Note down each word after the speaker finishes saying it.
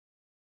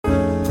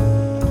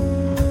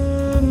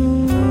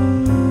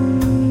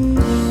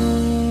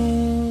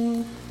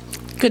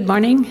Good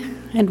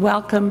morning and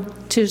welcome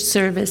to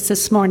service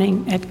this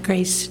morning at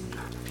Grace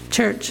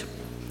Church.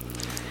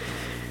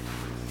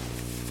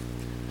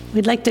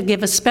 We'd like to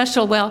give a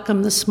special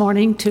welcome this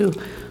morning to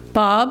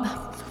Bob,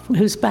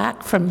 who's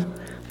back from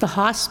the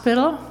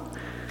hospital.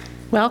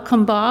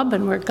 Welcome, Bob,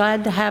 and we're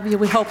glad to have you.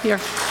 We hope you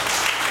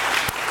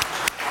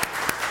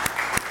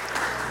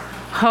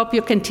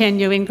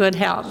continue in good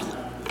health.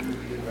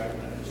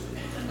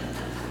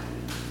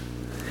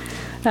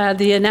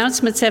 The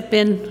announcements have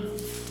been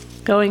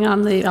going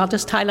on. I'll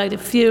just highlight a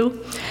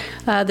few.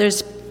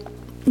 There's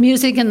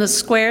music in the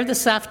square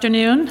this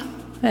afternoon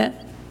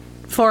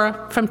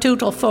from 2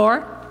 till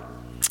 4.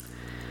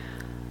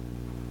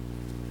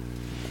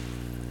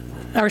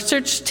 Our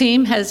search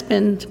team has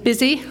been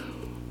busy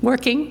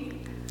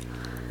working,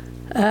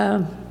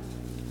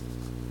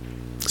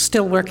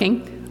 still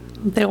working.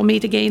 They'll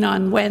meet again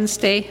on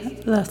Wednesday,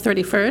 the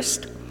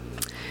 31st.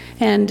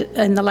 And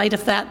in the light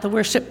of that, the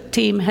worship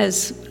team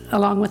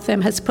along with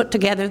them, has put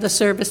together the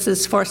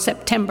services for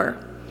September.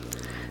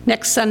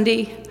 Next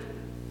Sunday,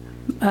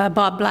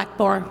 Bob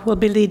Blackmore will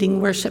be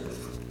leading worship.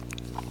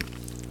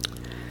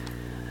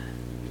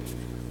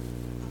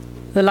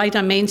 The Light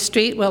on Main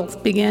Street will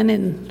begin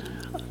in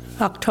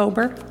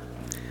October.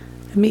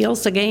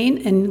 Meals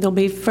again, and there'll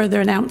be further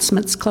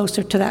announcements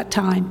closer to that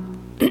time.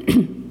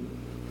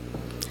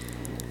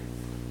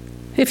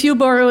 If you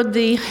borrowed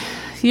the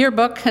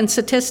yearbooks and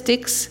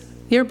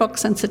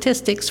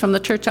statistics from the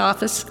church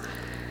office,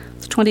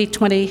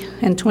 2020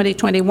 and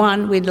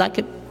 2021, we'd like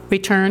it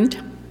returned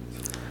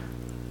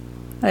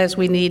as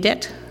we need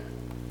it.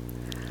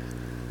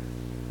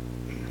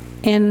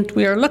 And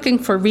we are looking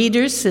for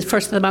readers the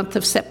first of the month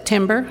of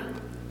September.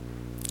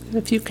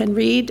 If you can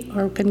read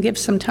or can give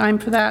some time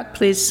for that,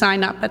 please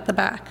sign up at the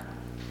back.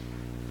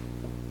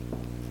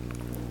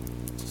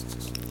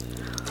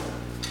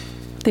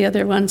 The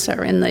other ones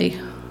are in the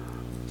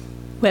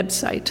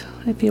website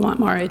if you want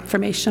more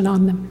information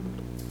on them.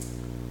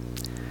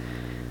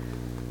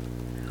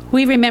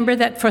 We remember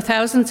that for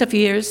thousands of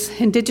years,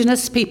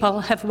 Indigenous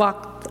people have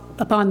walked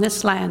upon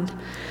this land,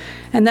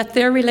 and that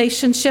their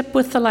relationship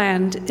with the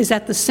land is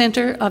at the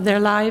center of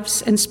their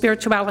lives and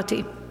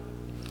spirituality.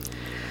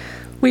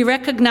 We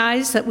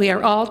recognize that we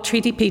are all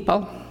treaty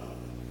people.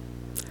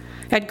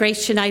 At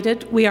Grace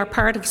United, we are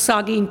part of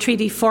Saugeen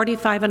Treaty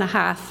 45 and a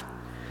half,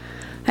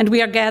 and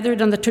we are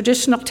gathered on the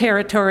traditional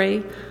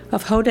territory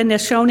of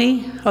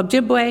Haudenosaunee,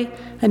 Ojibwe,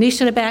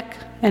 Anishinaabe,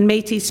 and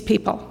Métis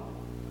people.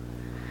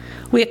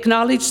 We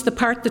acknowledge the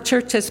part the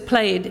church has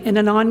played in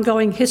an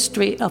ongoing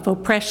history of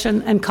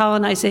oppression and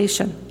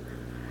colonization.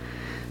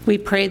 We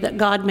pray that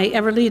God may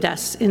ever lead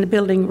us in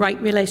building right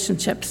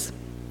relationships.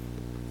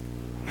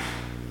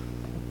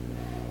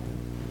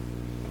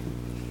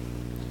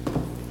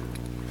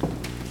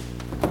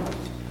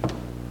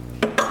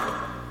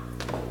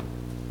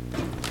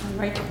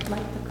 Light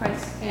the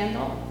Christ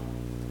candle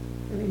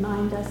to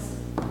remind us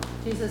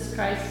Jesus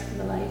Christ,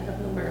 the light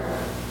of the world.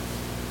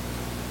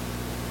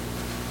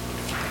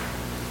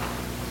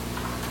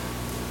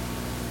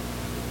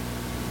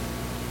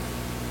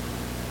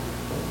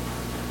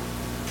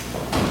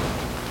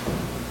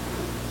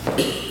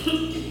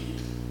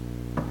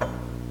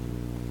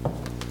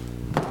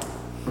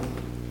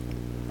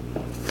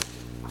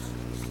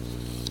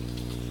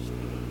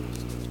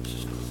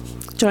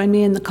 Join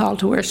me in the call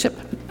to worship.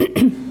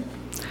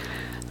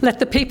 Let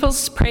the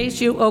peoples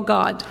praise you, O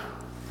God.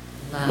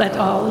 Let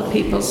all the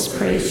peoples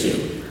praise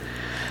you.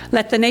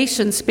 Let the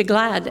nations be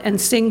glad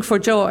and sing for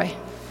joy.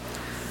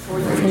 For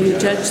you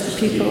judge the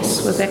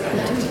peoples with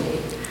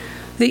equity.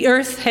 The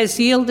earth has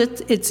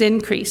yielded its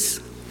increase.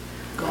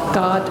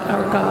 God,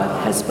 our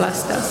God, has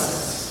blessed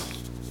us.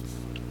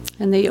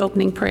 And the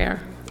opening prayer.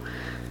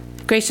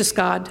 Gracious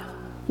God,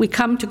 we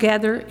come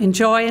together in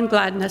joy and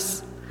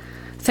gladness,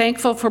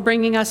 thankful for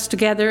bringing us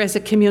together as a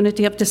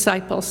community of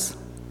disciples.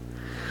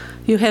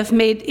 You have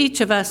made each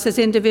of us as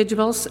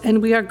individuals,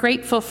 and we are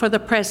grateful for the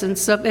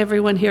presence of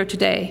everyone here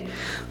today,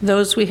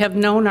 those we have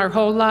known our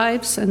whole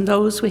lives and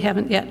those we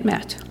haven't yet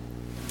met.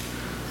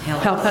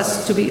 Help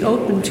us to be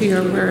open to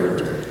your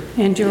word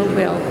and your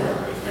will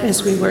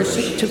as we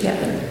worship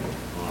together.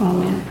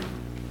 Amen.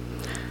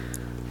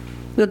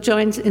 We'll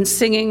join in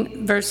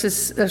singing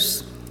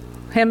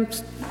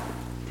hymns,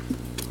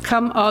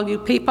 Come All You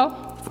People,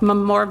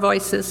 from More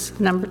Voices,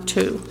 number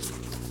 2.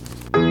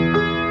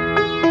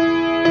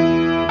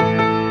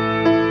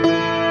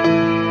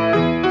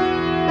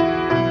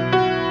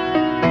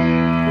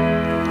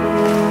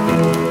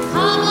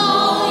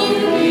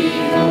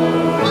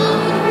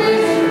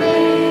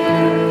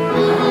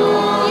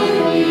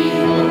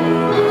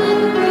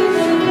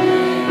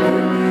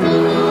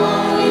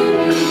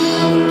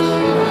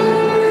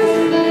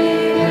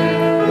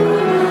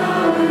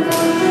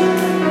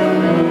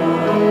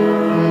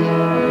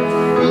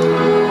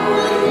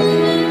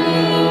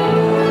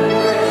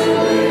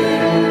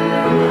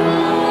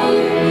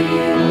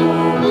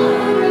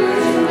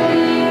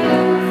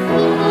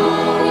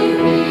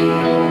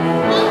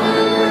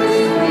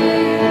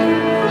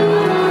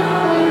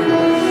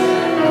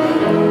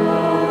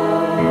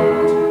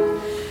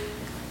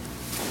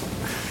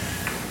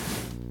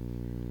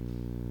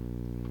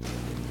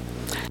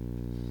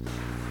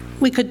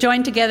 we could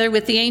join together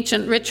with the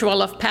ancient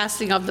ritual of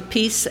passing of the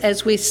peace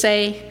as we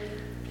say,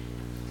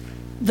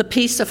 "The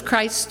peace of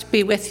Christ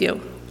be with you."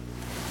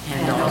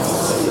 And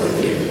also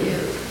with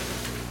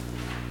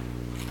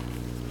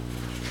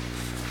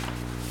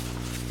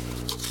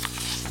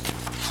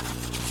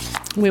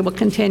you. We will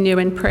continue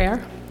in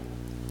prayer.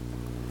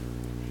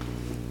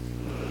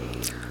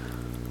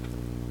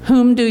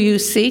 Whom do you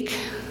seek?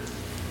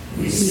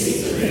 We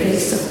seek the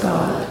face of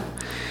God.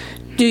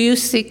 Do you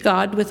seek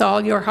God with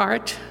all your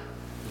heart?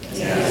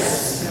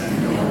 Yes,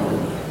 and no,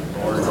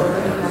 Lord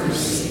have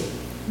mercy.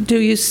 Do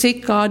you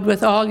seek God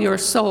with all your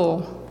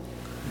soul?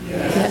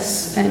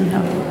 Yes, and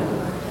no,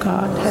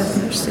 God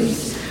have mercy.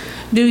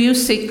 Do you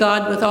seek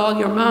God with all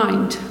your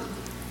mind?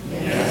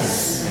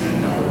 yes,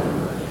 and no,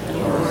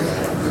 Lord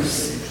have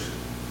mercy.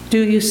 Do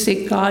you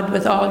seek God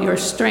with all your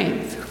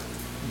strength?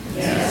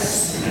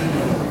 Yes, and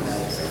no,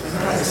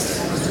 Christ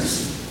have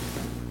mercy.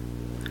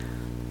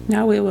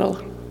 Now we will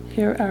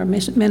hear our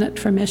minute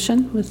for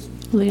mission with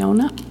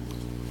Leona.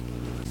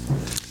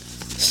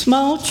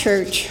 Small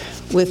church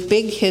with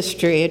big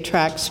history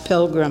attracts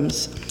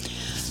pilgrims.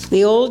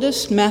 The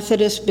oldest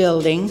Methodist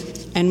building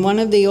and one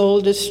of the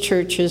oldest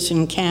churches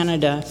in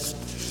Canada.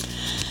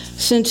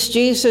 Since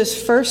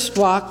Jesus first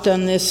walked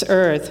on this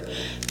earth,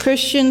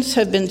 Christians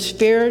have been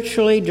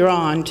spiritually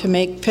drawn to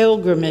make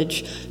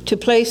pilgrimage to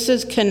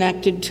places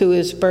connected to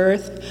his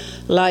birth,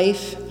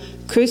 life,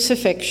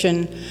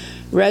 crucifixion,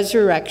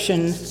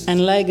 resurrection,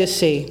 and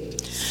legacy.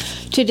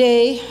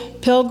 Today,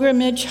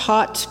 pilgrimage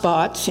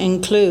hotspots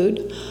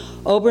include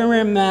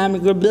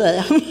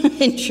Obermammergau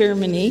in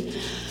Germany,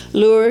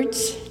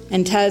 Lourdes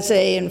and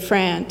Taizé in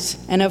France,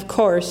 and of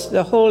course,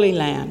 the Holy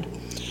Land.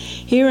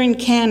 Here in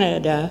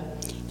Canada,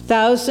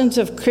 thousands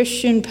of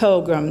Christian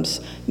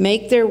pilgrims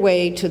make their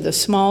way to the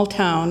small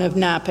town of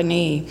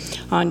Napanee,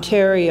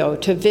 Ontario,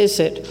 to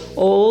visit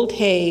Old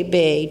Hay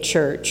Bay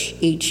Church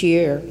each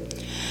year.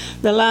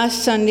 The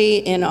last Sunday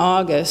in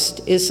August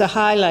is the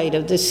highlight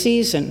of the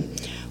season,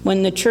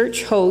 when the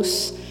church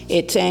hosts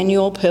its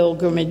annual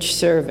pilgrimage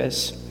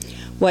service.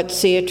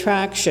 What's the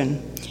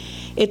attraction?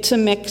 It's a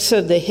mix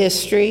of the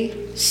history,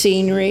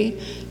 scenery,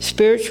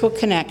 spiritual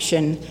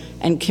connection,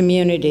 and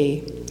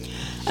community.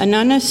 An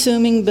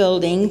unassuming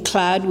building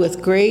clad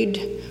with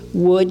grade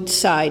wood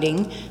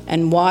siding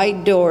and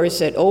wide doors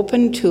that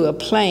open to a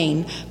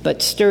plain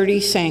but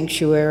sturdy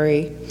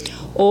sanctuary.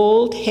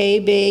 Old Hay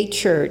Bay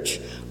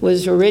Church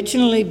was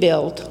originally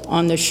built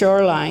on the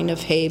shoreline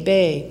of Hay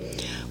Bay,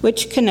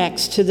 which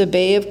connects to the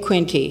Bay of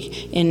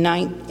Quinte in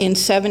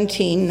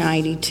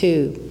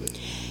 1792.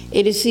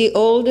 It is the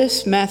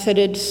oldest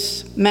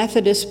Methodist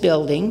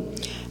building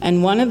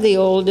and one of the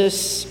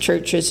oldest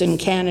churches in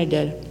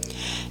Canada.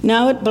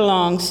 Now it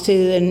belongs to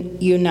the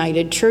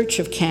United Church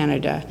of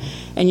Canada,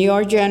 and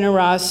your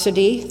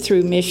generosity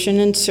through mission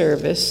and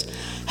service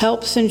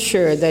helps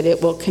ensure that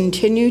it will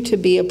continue to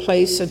be a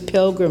place of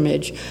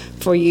pilgrimage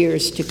for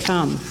years to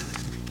come.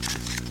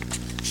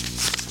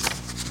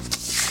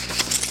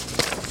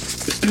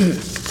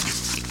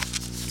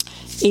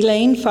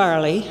 Elaine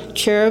Farley,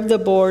 chair of the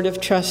Board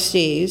of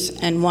Trustees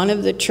and one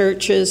of the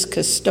church's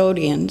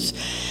custodians,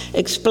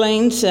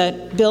 explains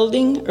that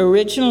building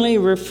originally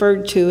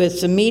referred to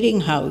as the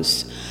Meeting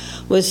House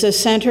was the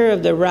center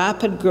of the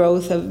rapid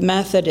growth of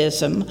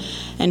Methodism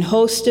and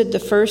hosted the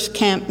first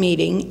camp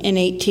meeting in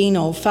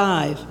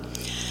 1805.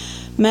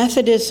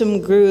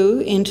 Methodism grew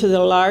into the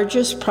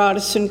largest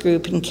Protestant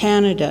group in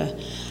Canada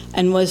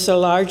and was the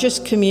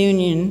largest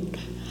communion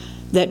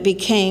that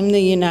became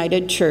the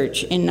United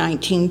Church in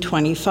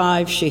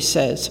 1925, she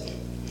says.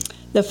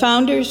 The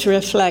founders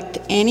reflect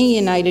any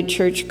United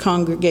Church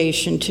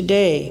congregation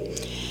today.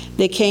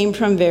 They came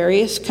from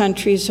various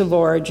countries of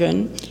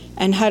origin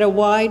and had a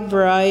wide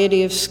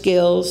variety of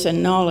skills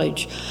and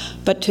knowledge,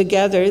 but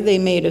together they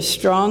made a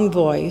strong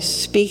voice,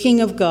 speaking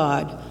of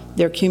God,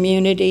 their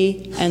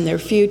community, and their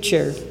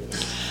future.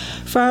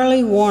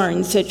 Farley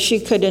warns that she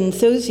could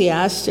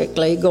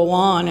enthusiastically go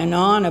on and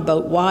on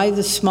about why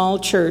the small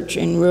church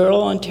in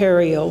rural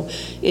Ontario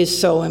is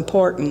so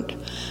important,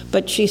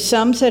 but she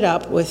sums it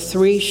up with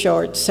 3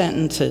 short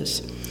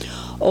sentences.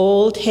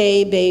 Old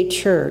Hay Bay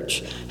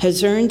Church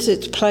has earned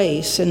its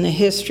place in the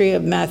history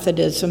of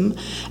Methodism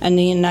and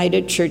the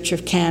United Church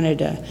of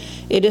Canada.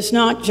 It is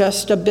not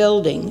just a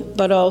building,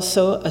 but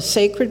also a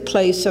sacred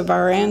place of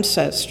our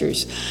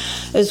ancestors,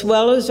 as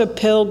well as a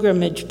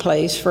pilgrimage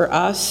place for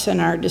us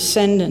and our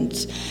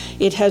descendants.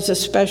 It has a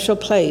special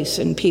place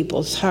in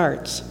people's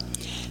hearts.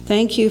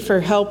 Thank you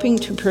for helping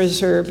to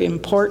preserve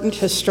important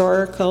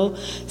historical,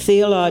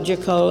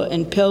 theological,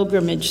 and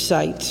pilgrimage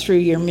sites through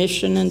your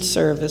mission and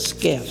service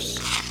gifts.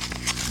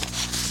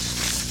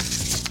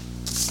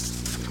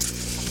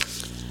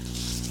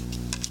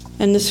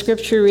 And the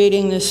scripture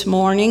reading this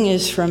morning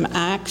is from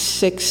Acts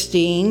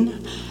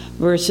 16,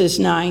 verses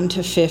 9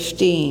 to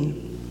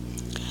 15.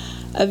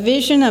 A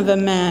vision of a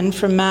man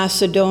from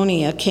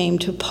Macedonia came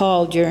to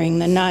Paul during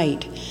the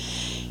night.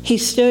 He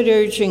stood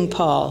urging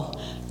Paul,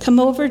 "Come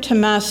over to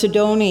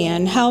Macedonia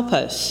and help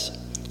us."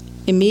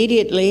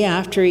 Immediately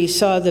after he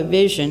saw the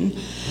vision,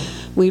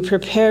 we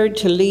prepared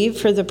to leave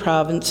for the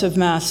province of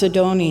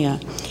Macedonia,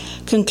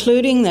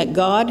 concluding that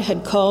God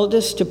had called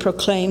us to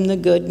proclaim the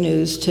good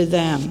news to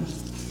them.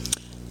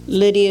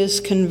 Lydia's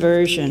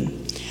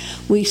conversion.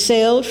 We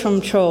sailed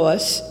from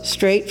Troas,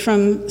 straight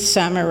from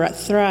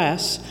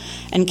Samothrace,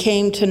 and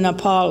came to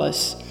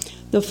Neapolis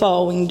the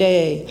following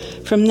day.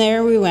 From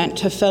there we went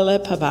to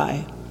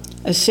Philippi,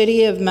 a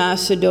city of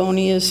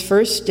Macedonia's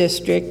first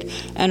district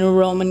and a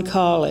Roman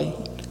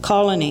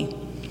colony.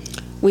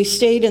 We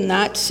stayed in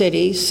that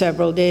city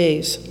several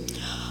days.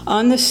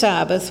 On the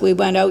Sabbath, we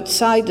went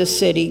outside the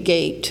city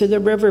gate to the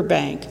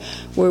riverbank,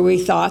 where we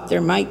thought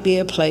there might be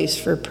a place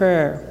for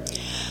prayer.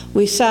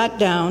 We sat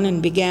down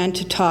and began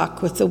to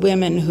talk with the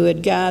women who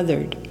had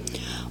gathered.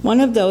 One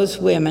of those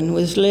women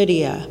was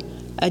Lydia,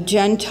 a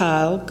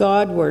Gentile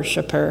God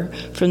worshipper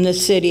from the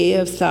city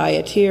of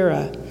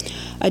Thyatira,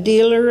 a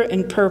dealer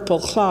in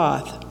purple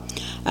cloth.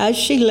 As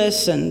she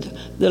listened,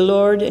 the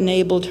Lord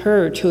enabled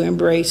her to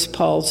embrace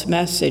Paul's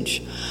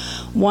message.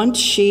 Once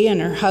she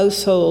and her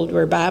household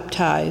were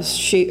baptized,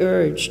 she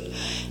urged,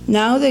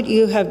 "Now that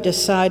you have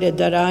decided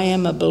that I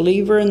am a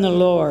believer in the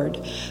Lord,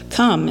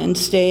 come and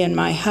stay in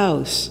my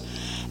house."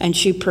 And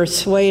she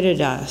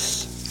persuaded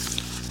us.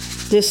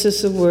 This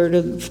is the word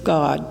of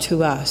God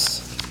to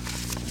us.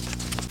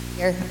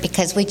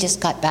 Because we just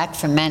got back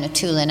from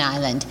Manitoulin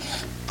Island,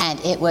 and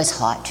it was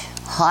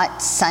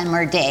hot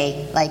summer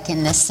day, like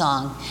in this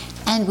song.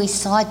 And we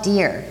saw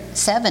deer,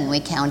 7 we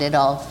counted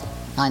all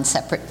on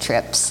separate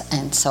trips.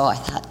 And so I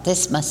thought,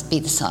 this must be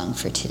the song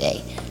for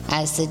today.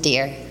 As the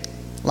deer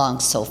long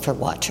so for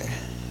water.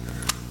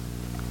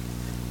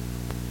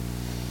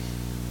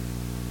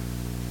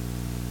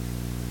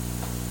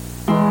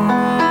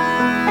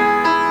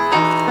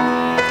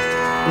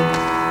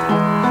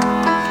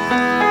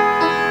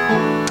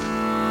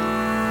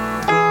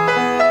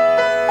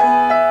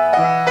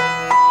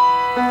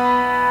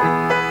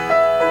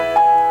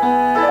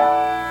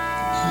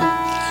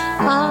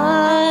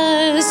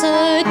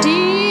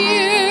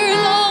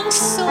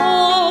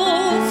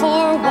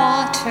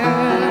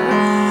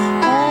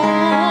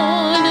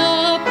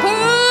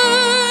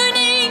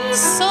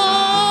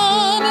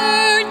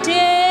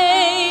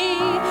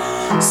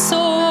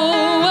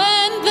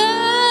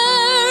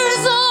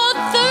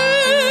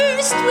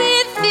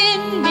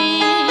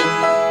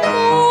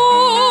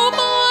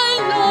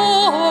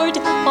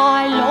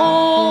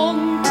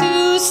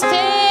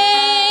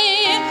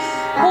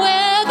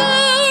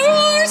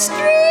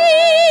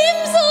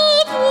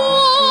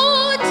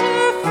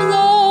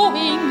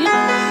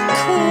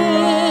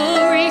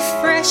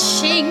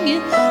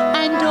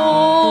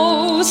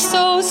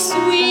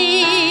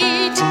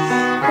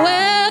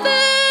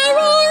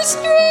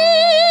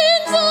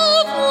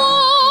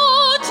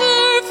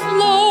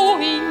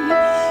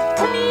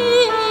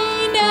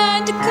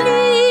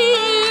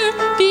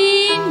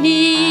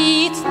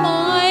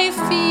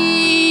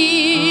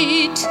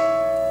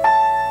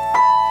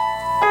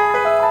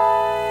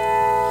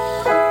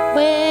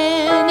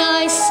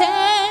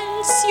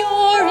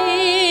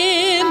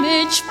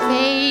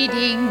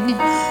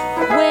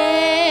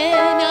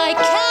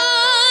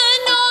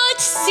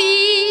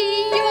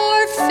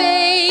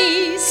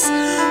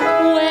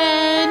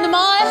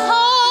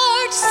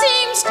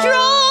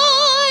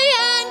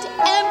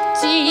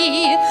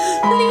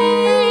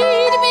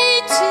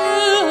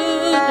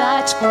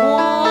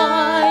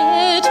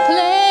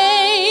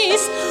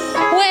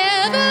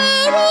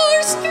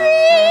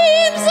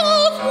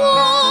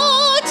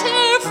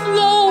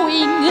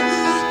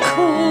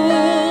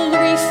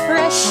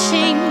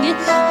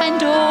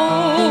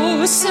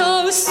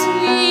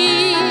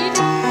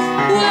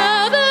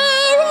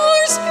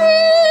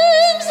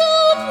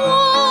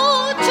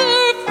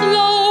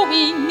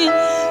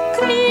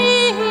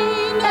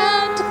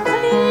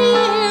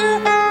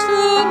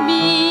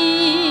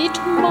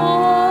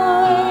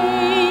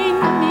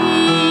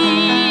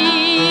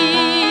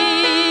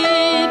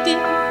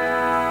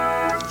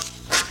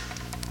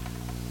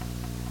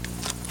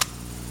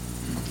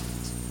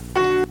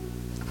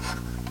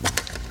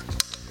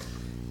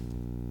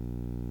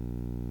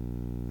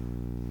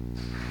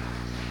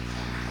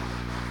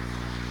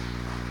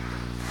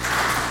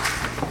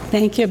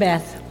 Thank you,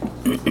 Beth.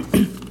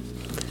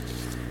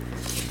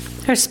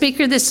 Our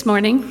speaker this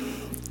morning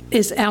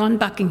is Alan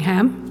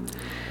Buckingham.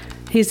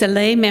 He's a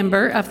lay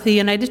member of the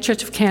United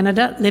Church of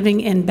Canada living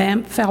in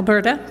Banff,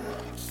 Alberta.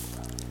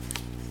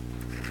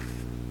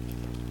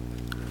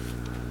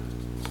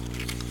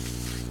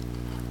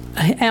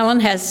 Alan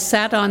has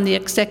sat on the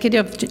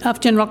Executive of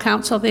General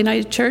Council of the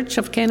United Church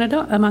of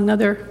Canada, among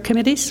other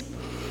committees.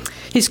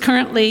 He's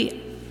currently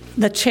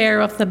the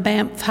chair of the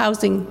Banff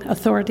Housing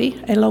Authority,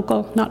 a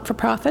local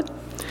not-for-profit.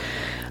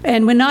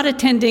 And when not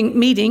attending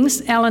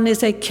meetings, Alan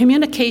is a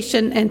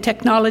communication and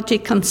technology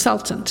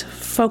consultant,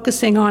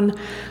 focusing on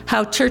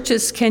how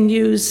churches can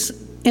use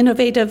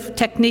innovative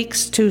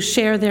techniques to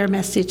share their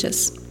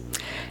messages.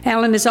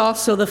 Alan is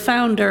also the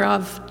founder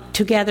of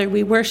Together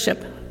We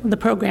Worship, the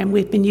program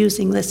we've been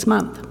using this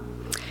month,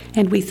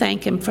 and we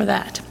thank him for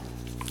that.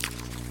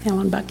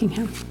 Alan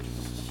Buckingham.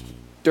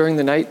 During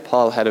the night,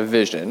 Paul had a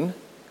vision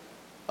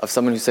of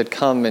someone who said,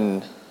 "Come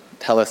and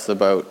tell us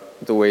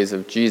about the ways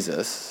of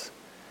Jesus."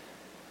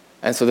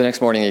 And so the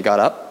next morning he got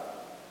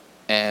up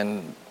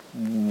and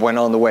went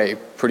on the way,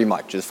 pretty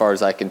much, as far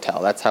as I can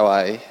tell. That's how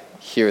I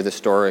hear the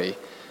story.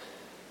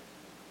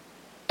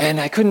 And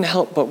I couldn't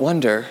help but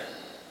wonder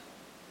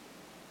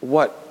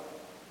what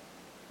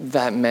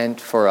that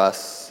meant for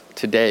us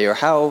today, or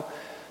how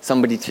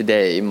somebody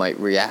today might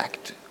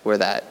react were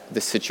that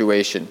the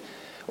situation,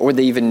 or would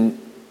they even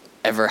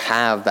ever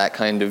have that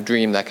kind of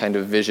dream, that kind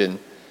of vision.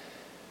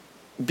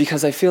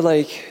 Because I feel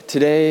like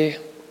today,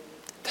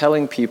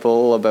 telling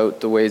people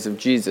about the ways of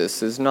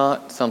Jesus is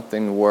not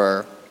something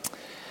we're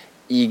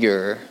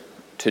eager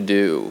to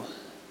do.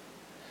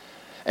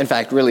 In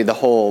fact, really the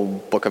whole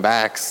book of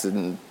Acts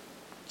and,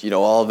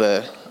 all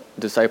the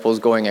disciples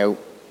going out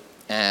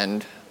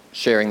and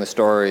sharing the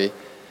story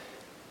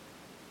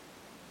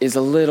is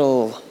a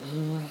little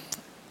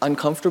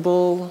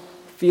uncomfortable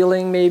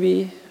feeling,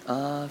 maybe,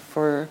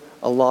 for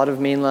a lot of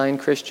mainline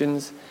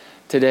Christians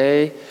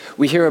today.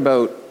 We hear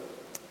about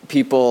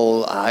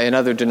people in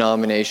other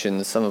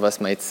denominations, some of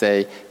us might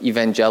say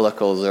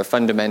evangelicals or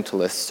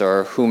fundamentalists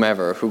or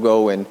whomever, who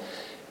go and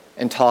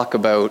talk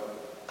about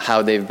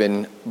how they've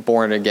been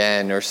born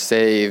again or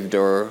saved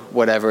or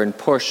whatever and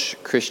push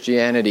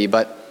Christianity.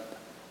 But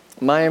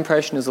my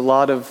impression is a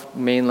lot of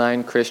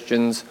mainline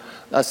Christians,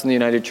 us in the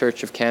United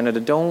Church of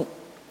Canada, don't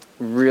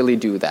really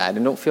do that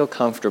and don't feel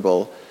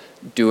comfortable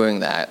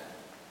doing that.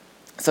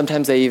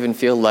 Sometimes I even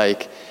feel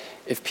like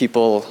if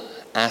people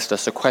asked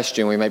us a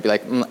question, we might be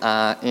like,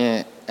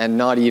 and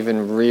not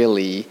even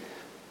really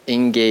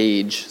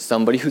engage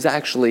somebody who's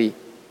actually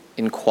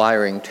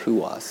inquiring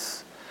to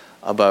us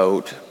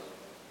about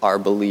our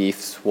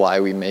beliefs, why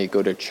we may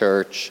go to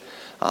church,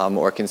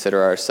 or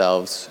consider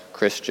ourselves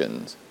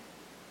Christians.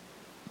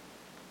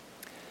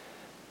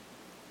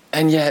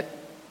 And yet,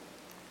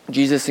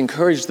 Jesus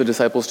encouraged the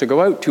disciples to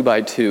go out 2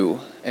 by 2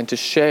 and to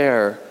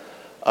share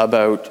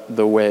about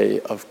the way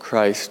of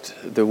Christ,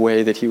 the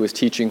way that he was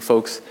teaching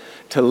folks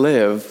to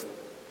live.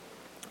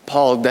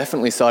 Paul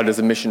definitely saw it as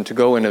a mission to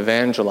go and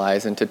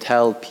evangelize and to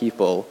tell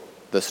people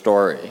the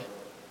story.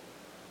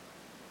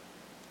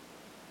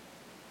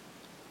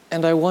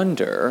 And I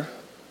wonder,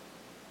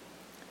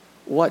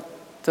 what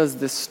does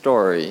this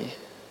story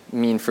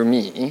mean for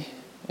me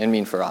and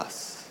mean for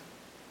us?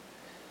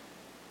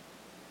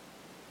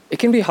 It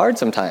can be hard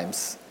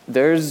sometimes.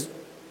 There's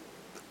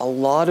a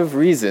lot of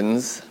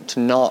reasons to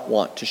not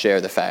want to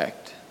share the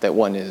fact that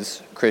one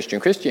is Christian.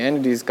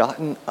 Christianity's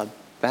gotten a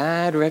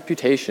bad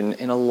reputation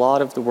in a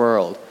lot of the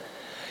world.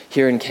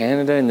 Here in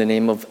Canada, in the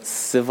name of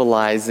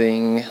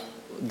civilizing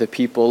the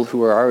people who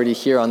were already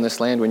here on this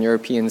land when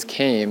Europeans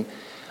came,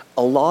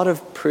 a lot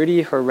of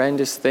pretty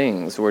horrendous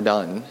things were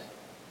done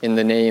in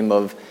the name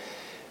of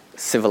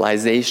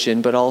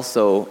civilization, but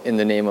also in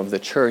the name of the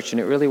church. And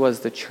it really was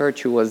the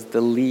church who was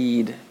the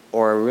lead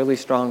or a really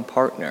strong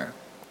partner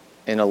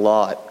in a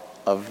lot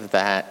of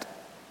that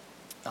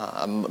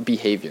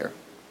behavior.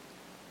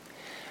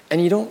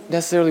 And you don't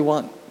necessarily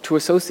want to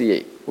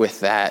associate with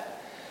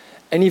that.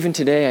 And even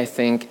today, I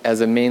think,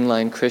 as a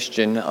mainline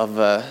Christian of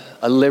a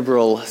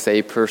liberal,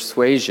 say,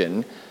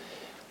 persuasion,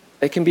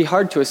 it can be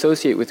hard to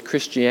associate with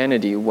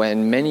Christianity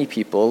when many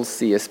people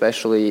see,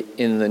 especially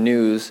in the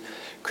news,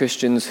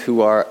 Christians who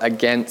are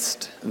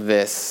against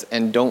this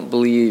and don't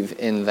believe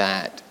in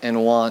that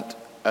and want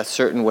a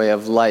certain way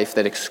of life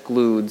that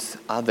excludes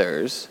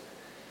others.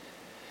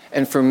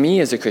 And for me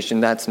as a Christian,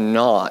 that's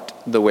not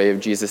the way of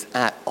Jesus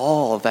at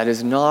all. That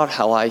is not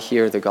how I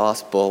hear the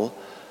gospel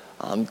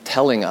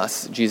telling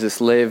us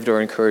Jesus lived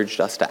or encouraged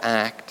us to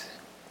act.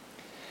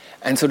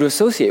 And so to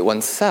associate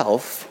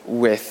oneself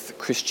with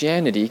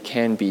Christianity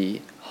can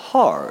be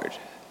hard.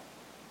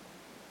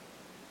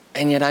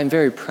 And yet I'm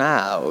very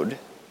proud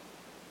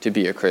to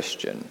be a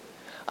Christian.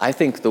 I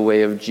think the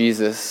way of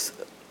Jesus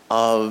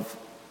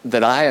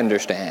that I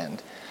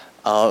understand,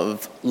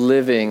 of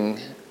living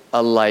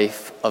a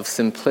life of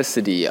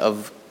simplicity,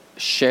 of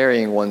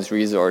sharing one's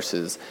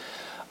resources,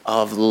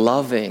 of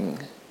loving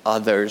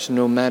others,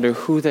 no matter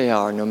who they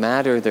are, no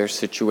matter their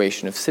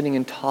situation, of sitting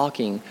and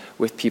talking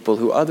with people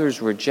who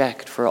others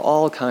reject for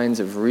all kinds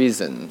of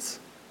reasons.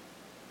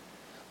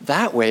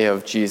 That way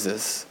of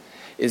Jesus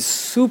is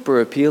super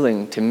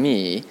appealing to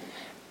me,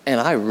 and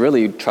I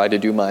really try to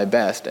do my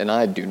best, and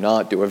I do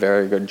not do a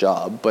very good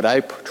job, but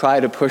I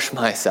try to push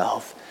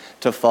myself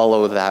to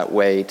follow that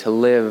way, to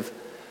live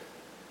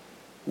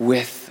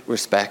with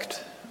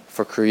respect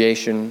for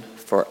creation,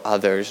 for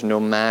others, no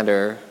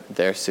matter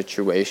their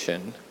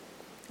situation,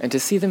 and to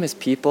see them as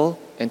people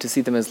and to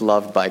see them as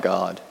loved by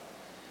God.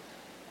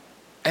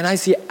 And I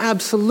see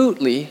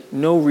absolutely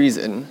no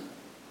reason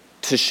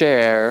to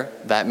share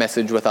that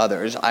message with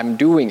others. I'm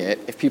doing it.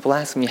 If people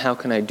ask me, how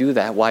can I do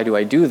that? Why do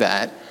I do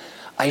that?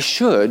 I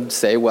should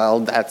say, well,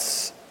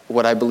 that's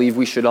what I believe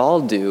we should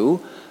all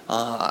do.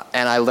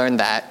 And I learned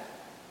that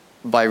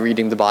by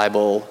reading the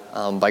Bible,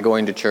 by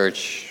going to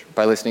church,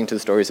 by listening to the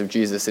stories of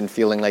Jesus and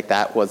feeling like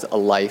that was a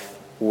life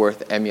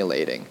worth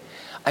emulating.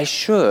 I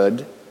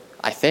should,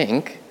 I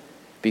think,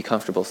 be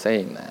comfortable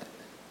saying that.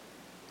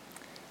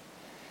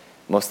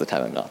 Most of the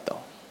time I'm not, though.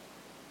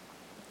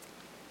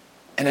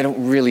 And I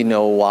don't really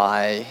know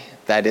why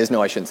that is.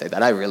 No, I shouldn't say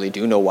that. I really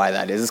do know why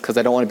that is, because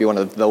I don't want to be one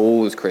of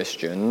those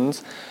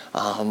Christians.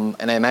 And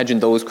I imagine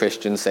those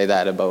Christians say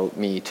that about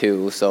me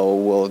too,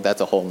 so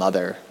that's a whole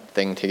nother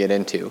thing to get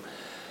into.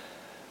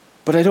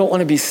 But I don't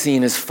want to be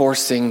seen as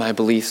forcing my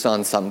beliefs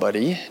on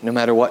somebody, no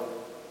matter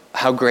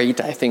how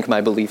great I think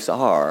my beliefs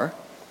are.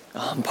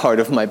 Part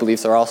of my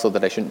beliefs are also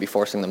that I shouldn't be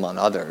forcing them on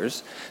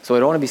others. So I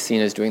don't want to be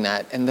seen as doing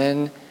that. And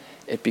then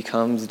it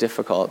becomes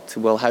difficult.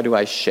 Well, how do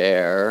I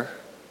share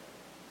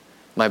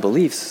my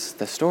beliefs,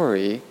 the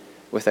story,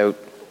 without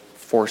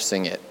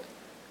forcing it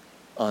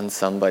on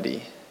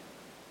somebody?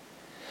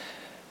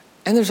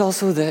 And there's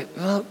also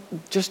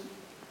just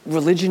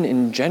religion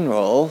in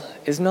general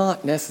is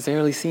not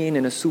necessarily seen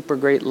in a super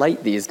great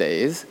light these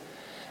days.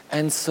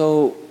 And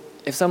so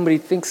if somebody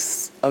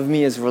thinks of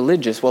me as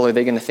religious, well, are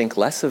they going to think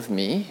less of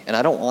me? And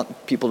I don't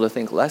want people to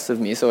think less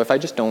of me. So if I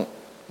just don't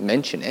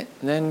mention it,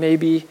 then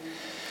maybe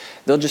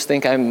they'll just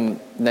think I'm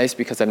nice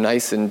because I'm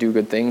nice and do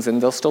good things,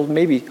 and they'll still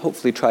maybe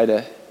hopefully try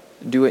to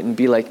do it and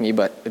be like me,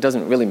 but it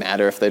doesn't really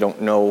matter if they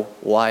don't know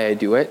why I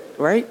do it,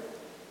 right?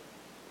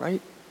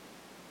 Right?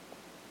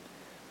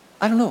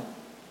 I don't know.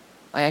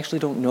 I actually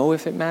don't know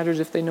if it matters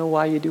if they know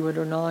why you do it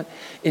or not.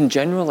 In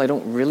general, I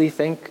don't really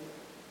think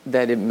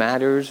that it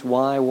matters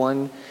why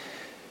one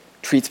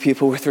treats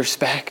people with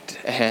respect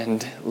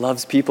and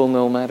loves people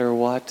no matter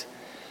what.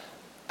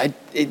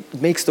 It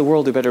makes the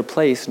world a better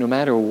place no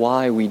matter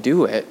why we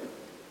do it.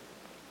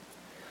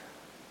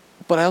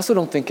 But I also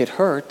don't think it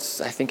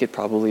hurts. I think it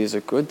probably is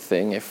a good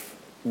thing if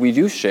we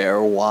do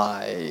share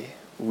why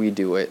we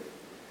do it,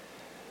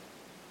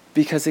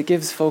 because it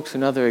gives folks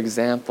another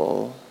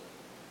example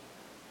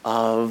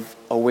of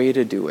a way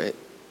to do it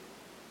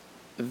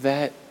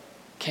that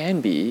can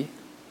be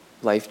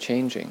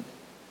life-changing.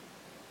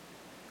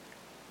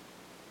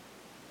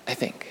 I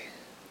think.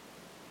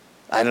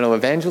 I don't know,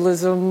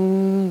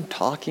 evangelism,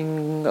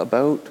 talking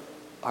about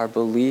our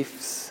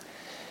beliefs,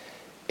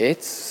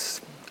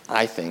 it's,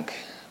 I think,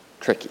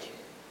 tricky.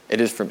 It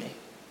is for me.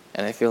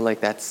 And I feel like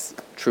that's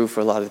true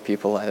for a lot of the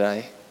people that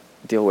I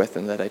deal with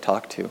and that I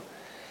talk to.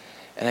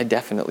 And I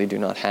definitely do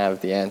not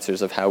have the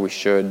answers of how we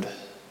should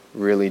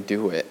really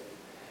do it.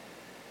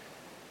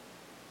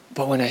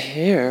 But when I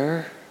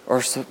hear,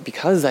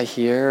 because I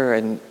hear,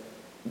 and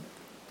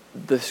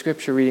the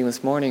scripture reading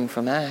this morning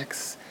from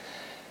Acts,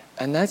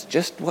 and that's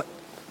just what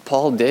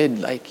Paul did.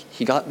 Like,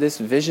 he got this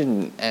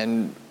vision,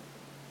 and,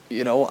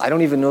 I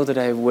don't even know that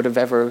I would have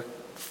ever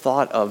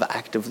thought of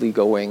actively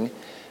going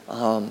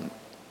and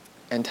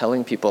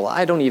telling people.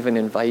 I don't even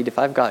invite, if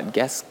I've got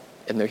guests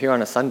and they're here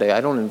on a Sunday,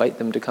 I don't invite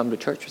them to come to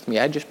church with me.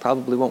 I just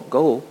probably won't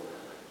go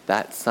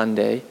that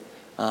Sunday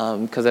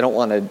because I don't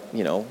want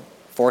to,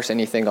 force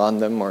anything on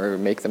them or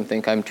make them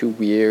think I'm too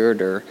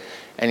weird or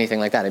anything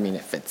like that. I mean,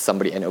 if it's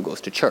somebody I know goes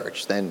to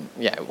church, then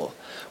yeah,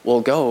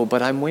 we'll go.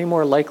 But I'm way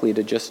more likely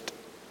to just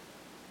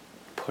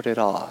put it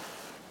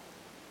off.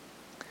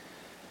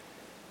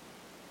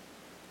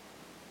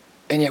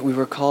 And yet we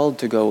were called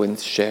to go and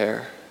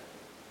share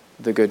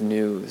the good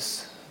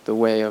news, the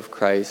way of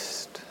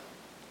Christ.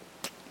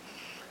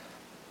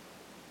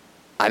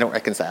 I don't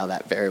reconcile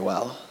that very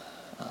well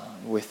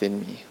within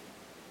me.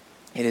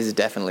 It is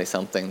definitely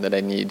something that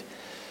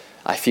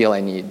I feel I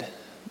need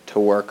to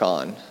work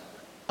on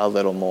a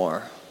little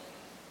more.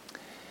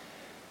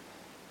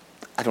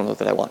 I don't know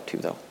that I want to,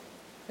 though.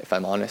 If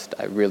I'm honest,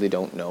 I really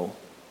don't know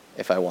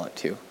if I want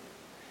to,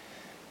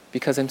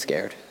 because I'm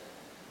scared.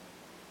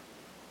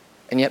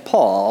 And yet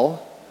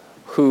Paul,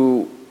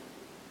 who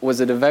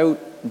was a devout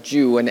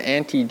Jew, an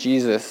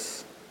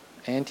anti-Jesus,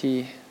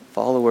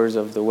 anti-followers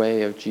of the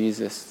way of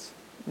Jesus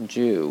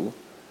Jew,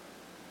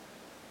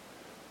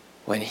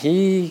 when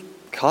he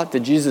caught the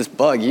Jesus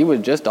bug, he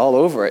was just all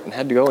over it and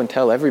had to go and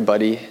tell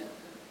everybody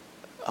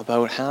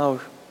about how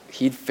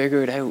he'd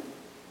figured out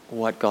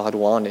what God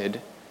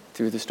wanted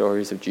through the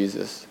stories of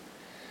Jesus.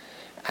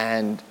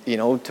 And,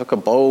 took a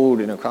boat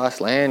and across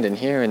land and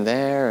here and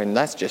there, and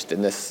that's just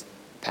in this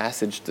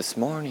passage this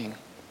morning.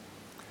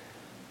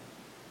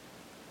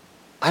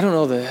 I don't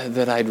know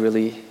that I'd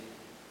really...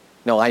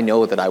 No, I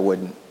know that I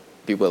wouldn't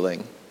be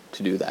willing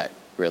to do that,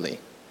 really.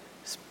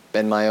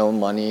 Spend my own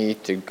money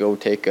to go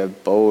take a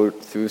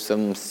boat through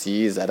some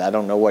seas at I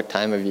don't know what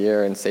time of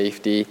year and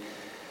safety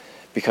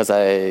because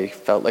I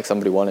felt like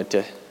somebody wanted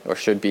to or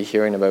should be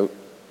hearing about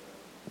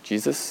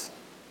Jesus.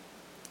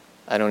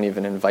 I don't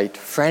even invite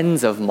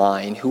friends of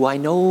mine who I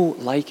know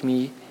like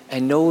me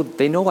and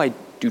they know I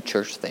do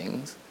church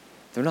things.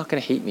 They're not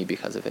going to hate me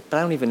because of it, but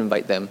I don't even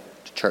invite them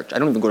to church. I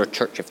don't even go to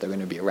church if they're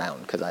going to be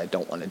around because I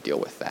don't want to deal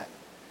with that.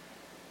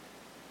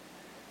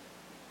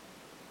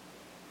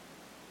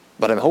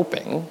 But I'm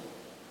hoping,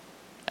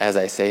 as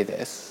I say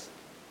this,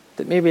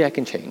 that maybe I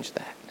can change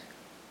that.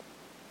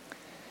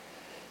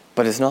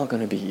 But it's not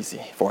going to be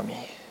easy for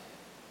me.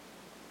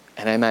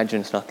 And I imagine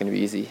it's not going to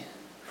be easy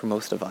for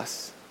most of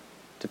us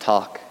to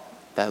talk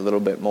that little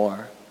bit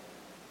more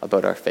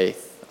about our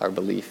faith, our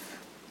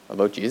belief,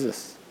 about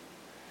Jesus.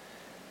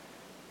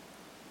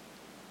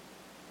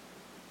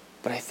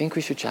 But I think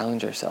we should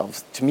challenge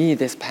ourselves. To me,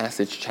 this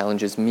passage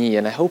challenges me,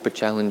 and I hope it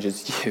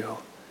challenges you,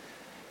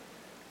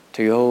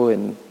 to go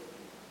and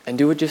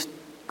do it just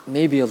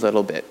maybe a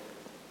little bit.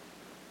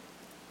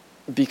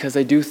 Because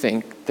I do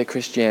think that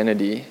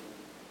Christianity,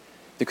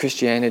 the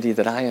Christianity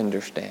that I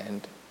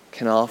understand,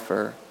 can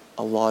offer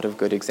a lot of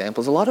good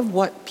examples. A lot of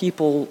what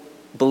people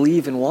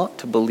believe and want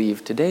to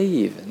believe today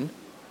even,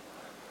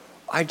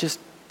 I just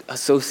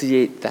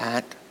associate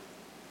that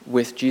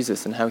with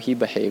Jesus and how he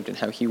behaved and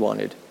how he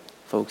wanted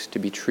folks to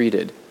be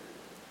treated.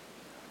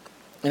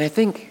 And I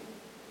think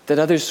that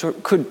others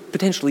could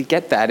potentially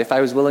get that if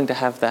I was willing to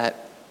have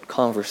that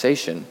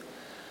conversation.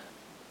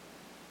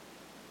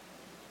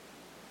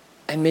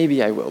 And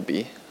maybe I will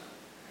be.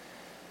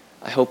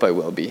 I hope I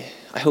will be.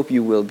 I hope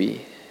you will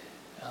be,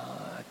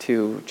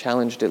 too,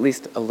 challenged at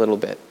least a little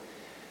bit.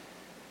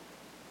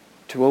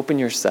 To open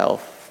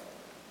yourself,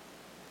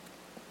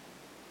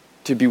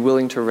 to be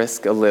willing to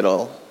risk a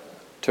little,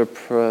 to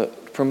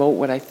promote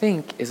what I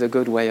think is a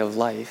good way of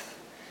life,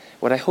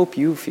 what I hope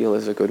you feel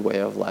is a good way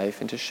of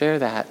life, and to share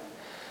that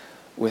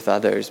with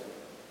others.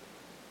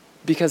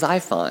 Because I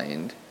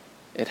find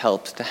it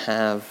helps to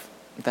have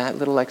that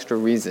little extra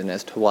reason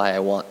as to why I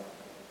want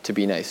to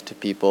be nice to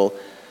people,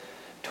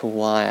 to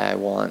why I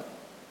want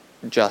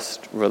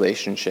just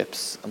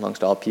relationships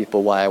amongst all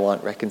people, why I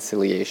want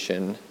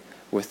reconciliation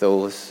with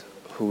those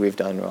who we've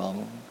done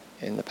wrong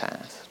in the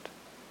past.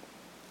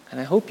 And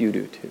I hope you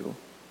do too.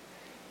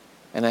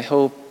 And I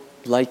hope,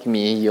 like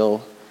me,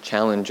 you'll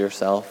challenge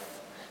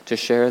yourself to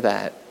share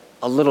that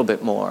a little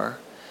bit more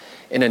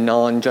in a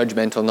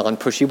non-judgmental,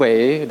 non-pushy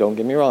way. Don't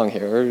get me wrong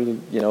here.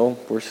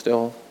 We're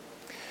still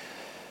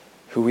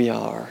who we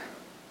are.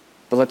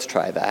 But let's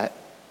try that.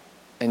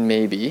 And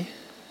maybe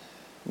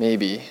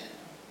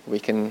we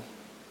can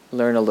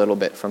learn a little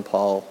bit from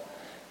Paul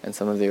and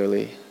some of the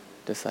early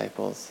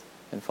disciples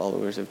and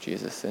followers of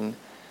Jesus, and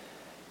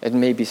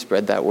maybe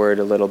spread that word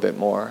a little bit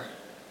more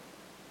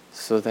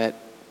so that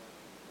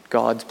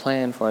God's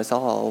plan for us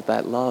all,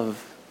 that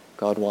love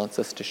God wants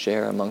us to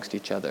share amongst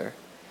each other,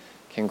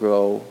 can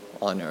grow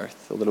on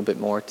earth a little bit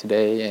more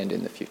today and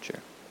in the future.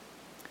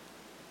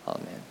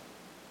 Amen.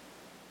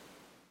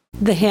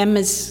 The hymn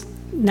is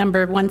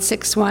number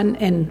 161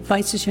 in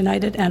Voices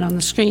United, and on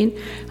the screen,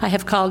 I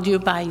have called you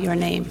by your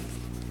name.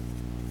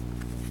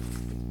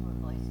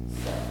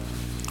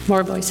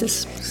 More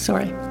voices,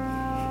 sorry.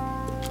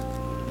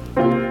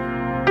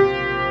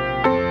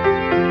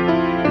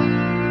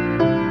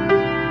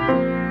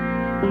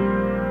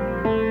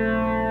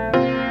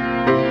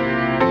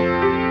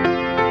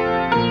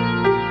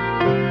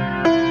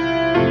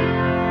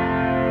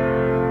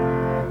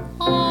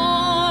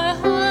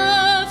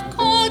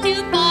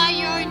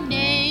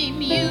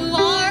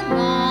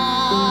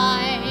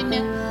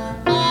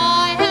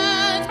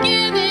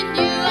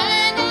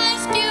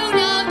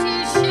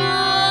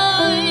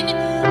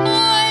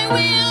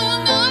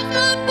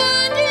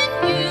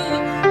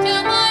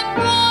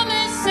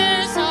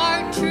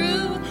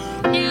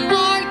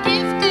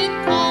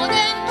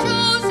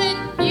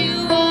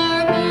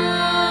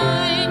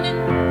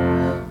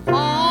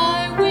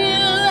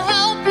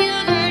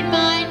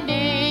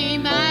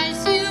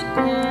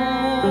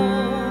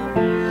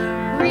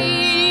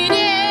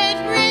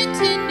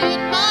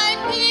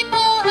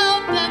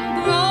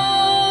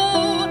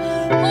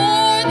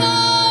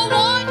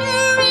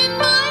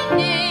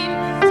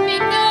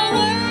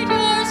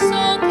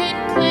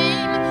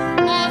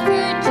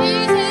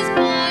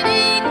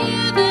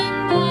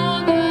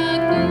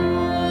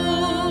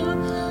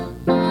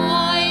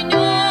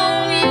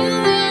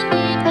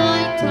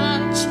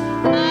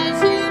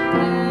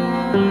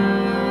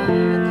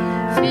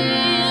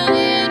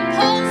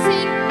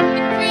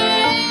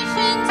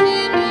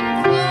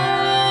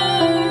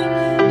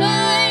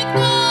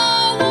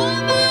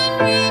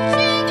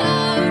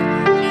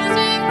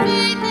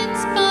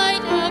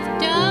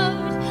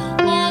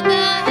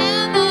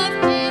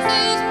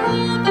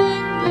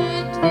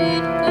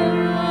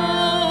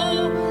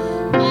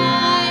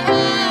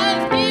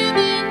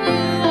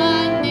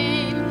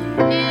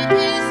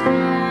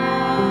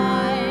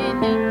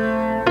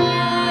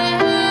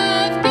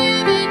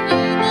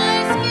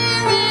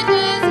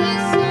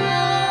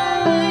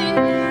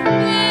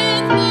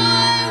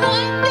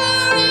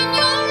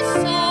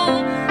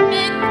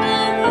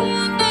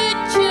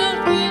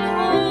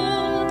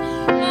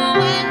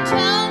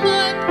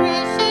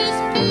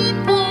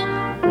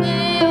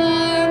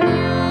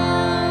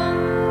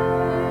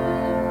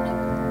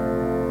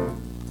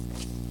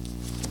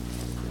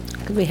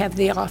 We have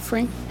the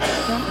offering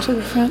to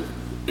the front.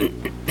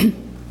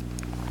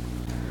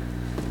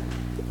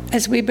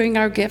 As we bring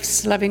our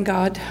gifts, loving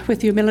God,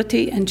 with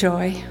humility and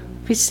joy,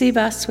 receive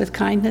us with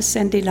kindness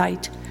and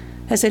delight,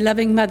 as a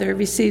loving mother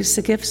receives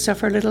the gifts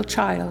of her little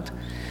child,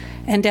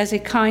 and as a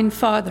kind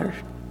father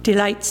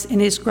delights in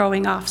his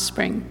growing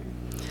offspring.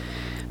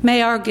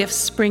 May our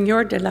gifts bring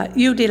you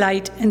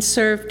delight and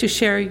serve to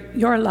share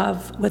your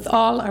love with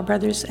all our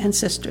brothers and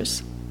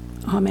sisters.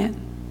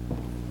 Amen.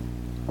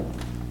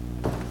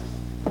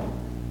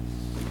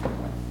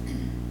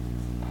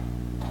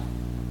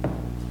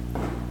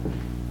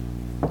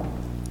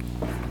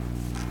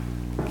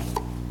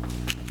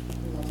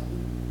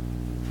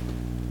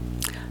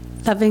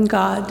 Loving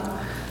God,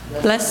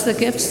 bless the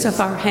gifts of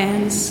our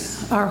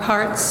hands, our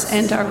hearts,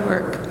 and our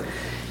work.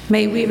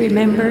 May we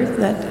remember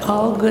that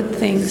all good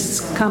things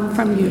come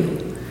from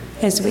you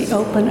as we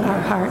open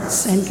our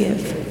hearts and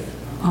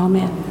give.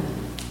 Amen.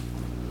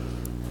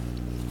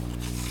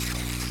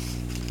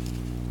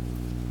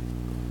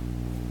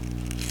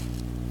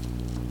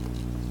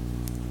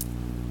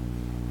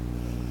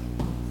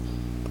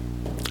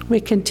 We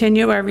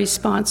continue our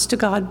response to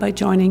God by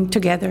joining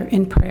together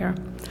in prayer.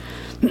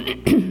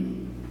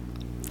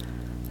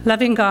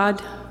 Loving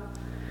God,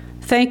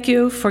 thank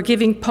you for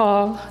giving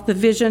Paul the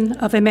vision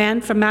of a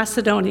man from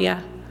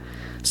Macedonia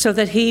so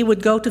that he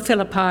would go to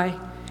Philippi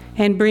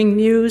and bring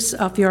news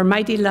of your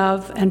mighty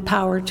love and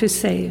power to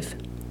save.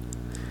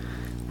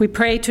 We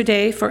pray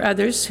today for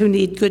others who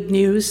need good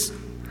news,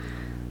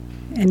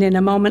 and in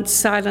a moment's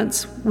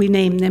silence, we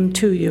name them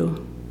to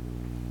you.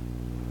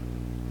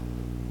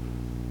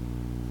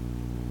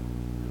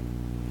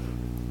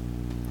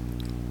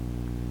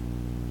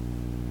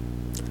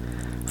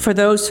 For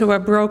those who are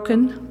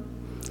broken,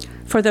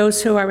 for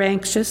those who are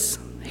anxious,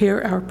 hear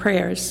our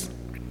prayers.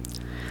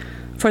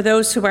 For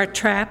those who are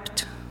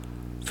trapped,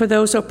 for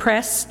those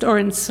oppressed or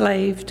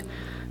enslaved,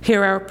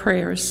 hear our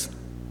prayers.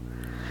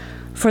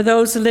 For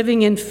those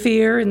living in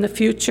fear of the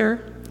future,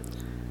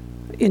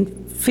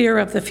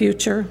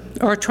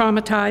 or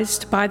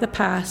traumatized by the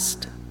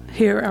past,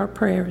 hear our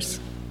prayers.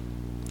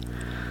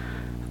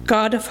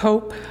 God of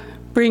hope,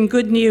 bring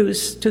good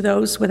news to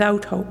those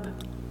without hope.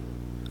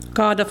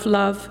 God of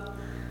love,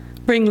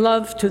 bring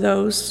love to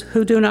those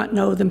who do not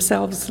know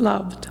themselves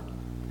loved.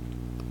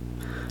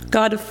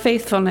 God of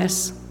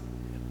faithfulness,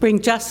 bring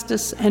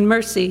justice and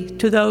mercy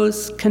to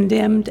those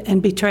condemned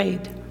and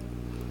betrayed.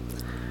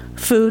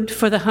 Food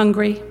for the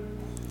hungry,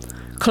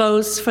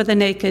 clothes for the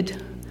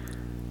naked,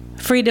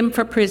 freedom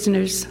for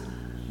prisoners,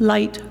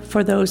 light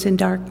for those in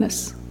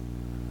darkness.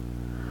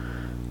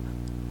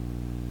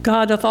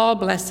 God of all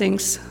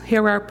blessings,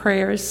 hear our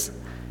prayers,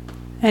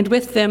 and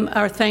with them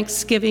our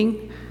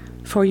thanksgiving,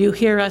 for you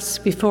hear us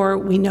before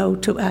we know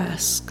to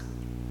ask.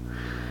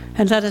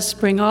 And let us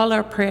bring all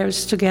our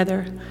prayers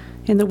together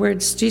in the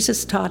words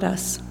Jesus taught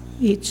us,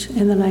 each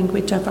in the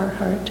language of our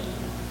heart.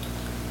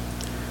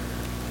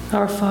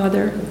 Our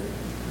Father,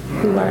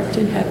 who art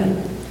in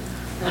heaven,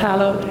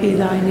 hallowed be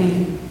thy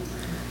name.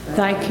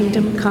 Thy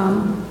kingdom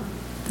come,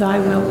 thy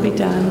will be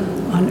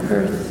done on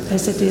earth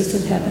as it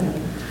is in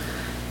heaven.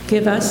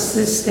 Give us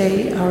this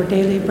day our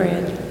daily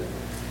bread,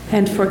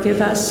 and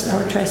forgive us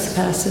our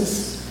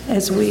trespasses,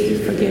 as we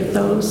forgive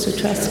those who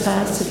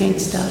trespass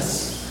against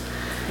us.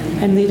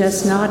 And lead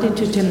us not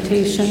into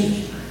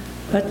temptation,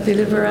 but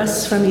deliver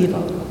us from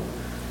evil.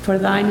 For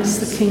thine is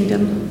the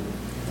kingdom,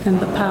 and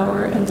the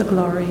power, and the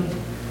glory,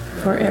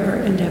 forever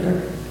and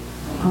ever.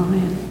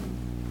 Amen.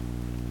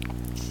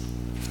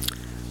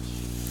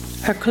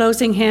 Our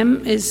closing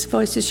hymn is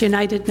Voices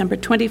United, number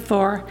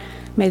 24,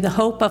 May the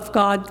Hope of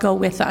God Go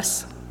With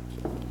Us.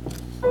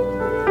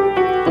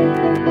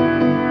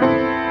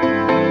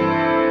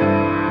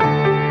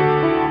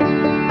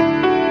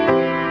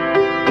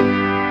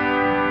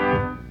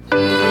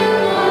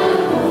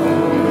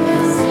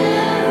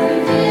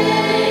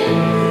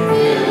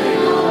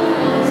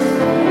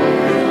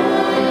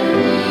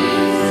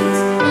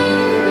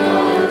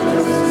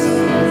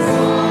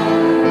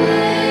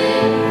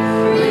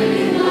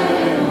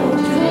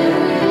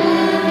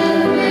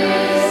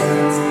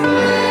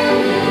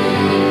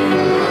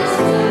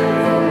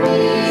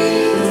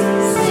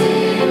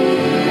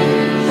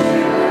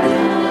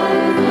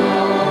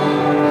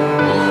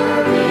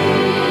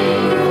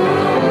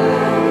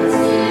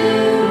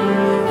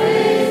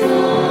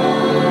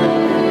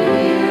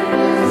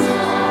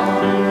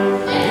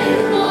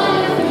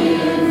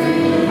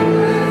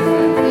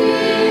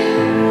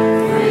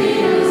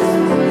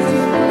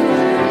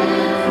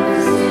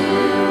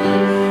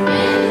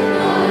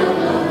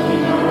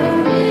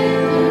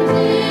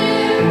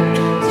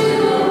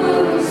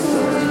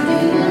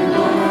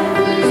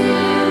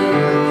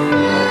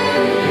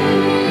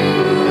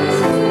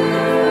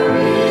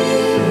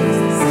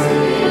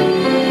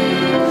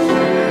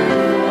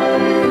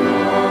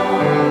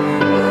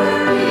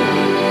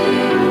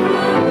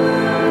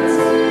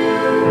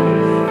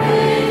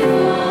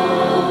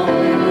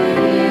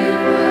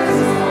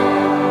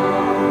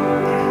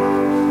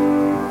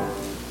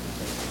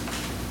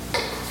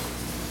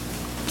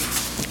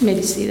 You may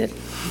be seated.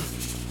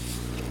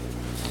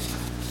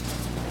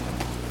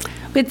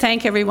 We'd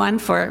thank everyone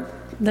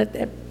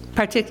that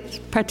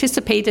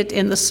participated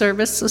in the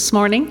service this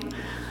morning.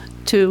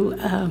 To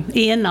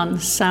Ian on the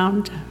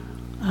sound,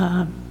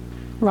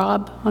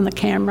 Rob on the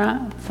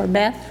camera, for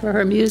Beth for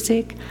her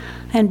music,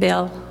 and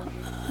Bill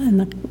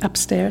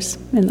upstairs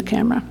in the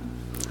camera.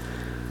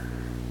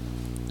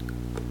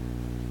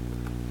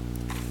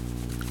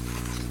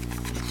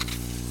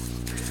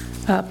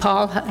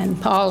 Paul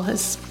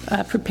has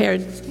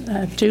prepared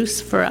juice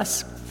for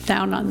us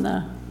down on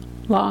the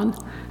lawn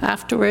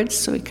afterwards,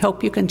 so we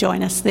hope you can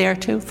join us there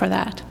too for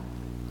that.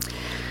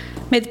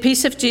 May the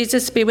peace of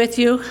Jesus be with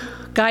you,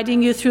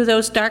 guiding you through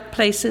those dark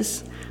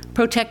places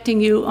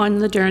protecting you on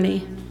the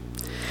journey.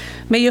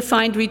 May you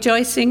find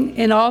rejoicing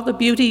in all the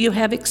beauty you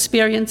have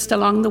experienced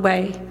along the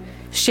way,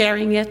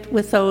 sharing it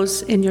with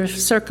those in your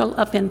circle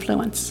of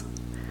influence.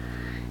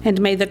 And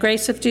may the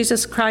grace of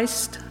Jesus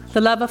Christ,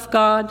 the love of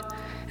God,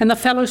 and the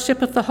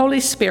fellowship of the Holy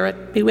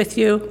Spirit be with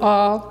you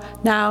all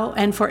now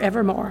and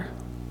forevermore.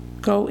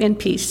 Go in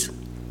peace.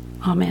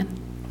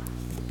 Amen.